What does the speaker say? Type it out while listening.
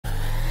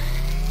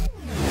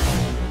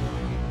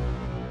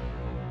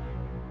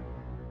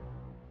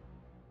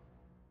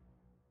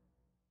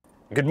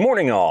Good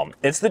morning all,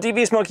 it's the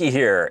DB Smokey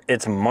here.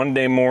 It's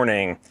Monday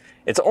morning.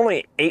 It's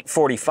only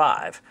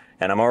 8:45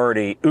 and I'm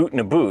already ootin'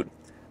 a boot.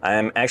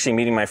 I'm actually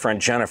meeting my friend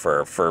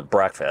Jennifer for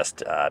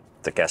breakfast. I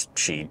guess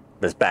she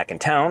is back in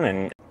town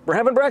and we're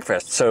having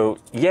breakfast, so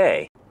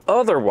yay.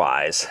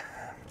 Otherwise,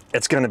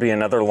 it's gonna be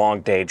another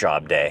long day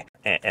job day.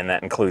 And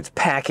that includes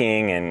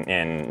packing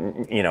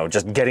and you know,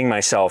 just getting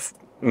myself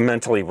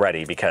mentally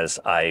ready because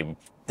I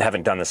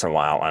haven't done this in a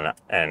while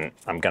and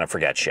I'm gonna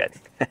forget shit.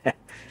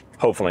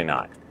 Hopefully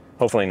not.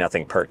 Hopefully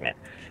nothing pertinent.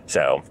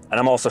 So, and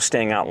I'm also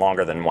staying out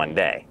longer than one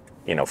day,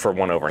 you know, for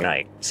one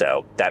overnight.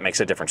 So that makes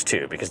a difference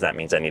too, because that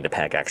means I need to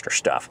pack extra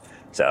stuff.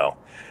 So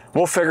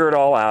we'll figure it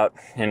all out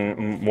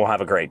and we'll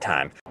have a great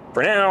time.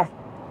 For now,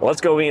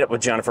 let's go meet up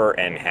with Jennifer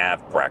and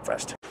have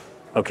breakfast.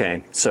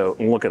 Okay, so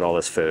look at all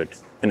this food.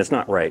 And it's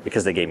not right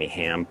because they gave me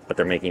ham, but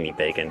they're making me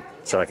bacon,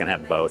 so I can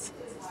have both.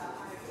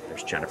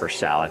 There's Jennifer's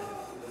salad.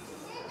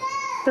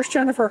 There's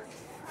Jennifer.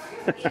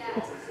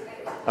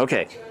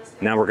 Okay.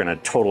 Now we're gonna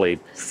totally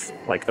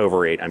like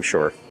overeat, I'm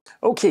sure.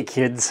 Okay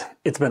kids,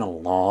 it's been a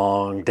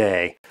long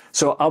day.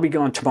 So I'll be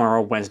going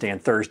tomorrow, Wednesday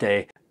and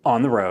Thursday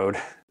on the road.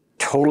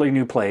 Totally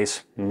new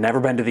place, never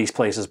been to these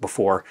places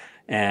before.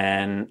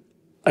 And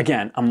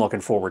again, I'm looking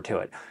forward to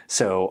it.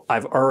 So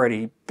I've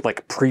already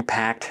like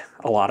pre-packed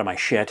a lot of my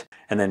shit.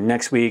 And then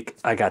next week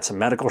I got some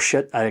medical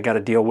shit I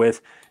gotta deal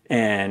with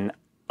and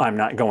I'm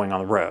not going on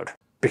the road,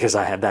 because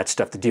I have that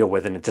stuff to deal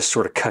with and it just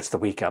sort of cuts the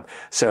week up.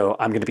 So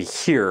I'm gonna be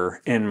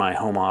here in my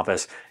home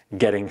office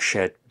getting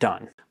shit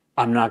done.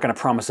 I'm not gonna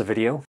promise a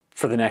video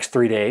for the next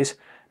 3 days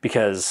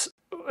because,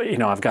 you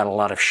know, I've got a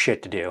lot of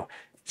shit to do.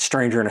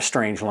 Stranger in a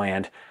strange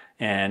land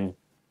and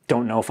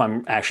don't know if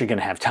I'm actually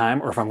gonna have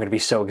time or if I'm gonna be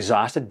so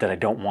exhausted that I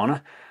don't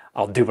wanna.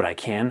 I'll do what I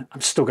can.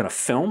 I'm still gonna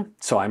film,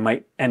 so I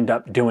might end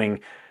up doing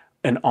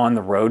an on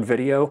the road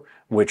video,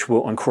 which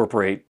will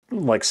incorporate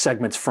like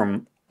segments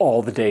from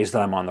all the days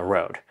that I'm on the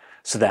road.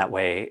 So that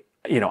way,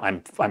 you know,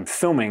 I'm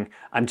filming,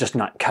 I'm just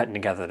not cutting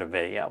together the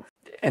video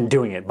and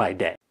doing it by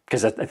day,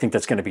 because I think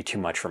that's gonna be too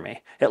much for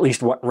me, at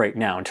least right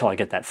now until I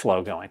get that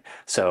flow going.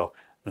 So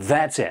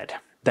that's it.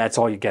 That's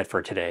all you get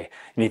for today.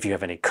 And if you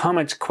have any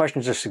comments,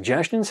 questions, or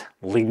suggestions,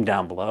 leave them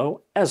down below.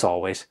 As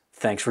always,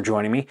 thanks for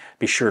joining me.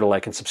 Be sure to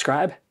like and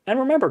subscribe. And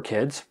remember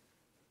kids,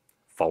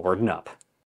 forward and up.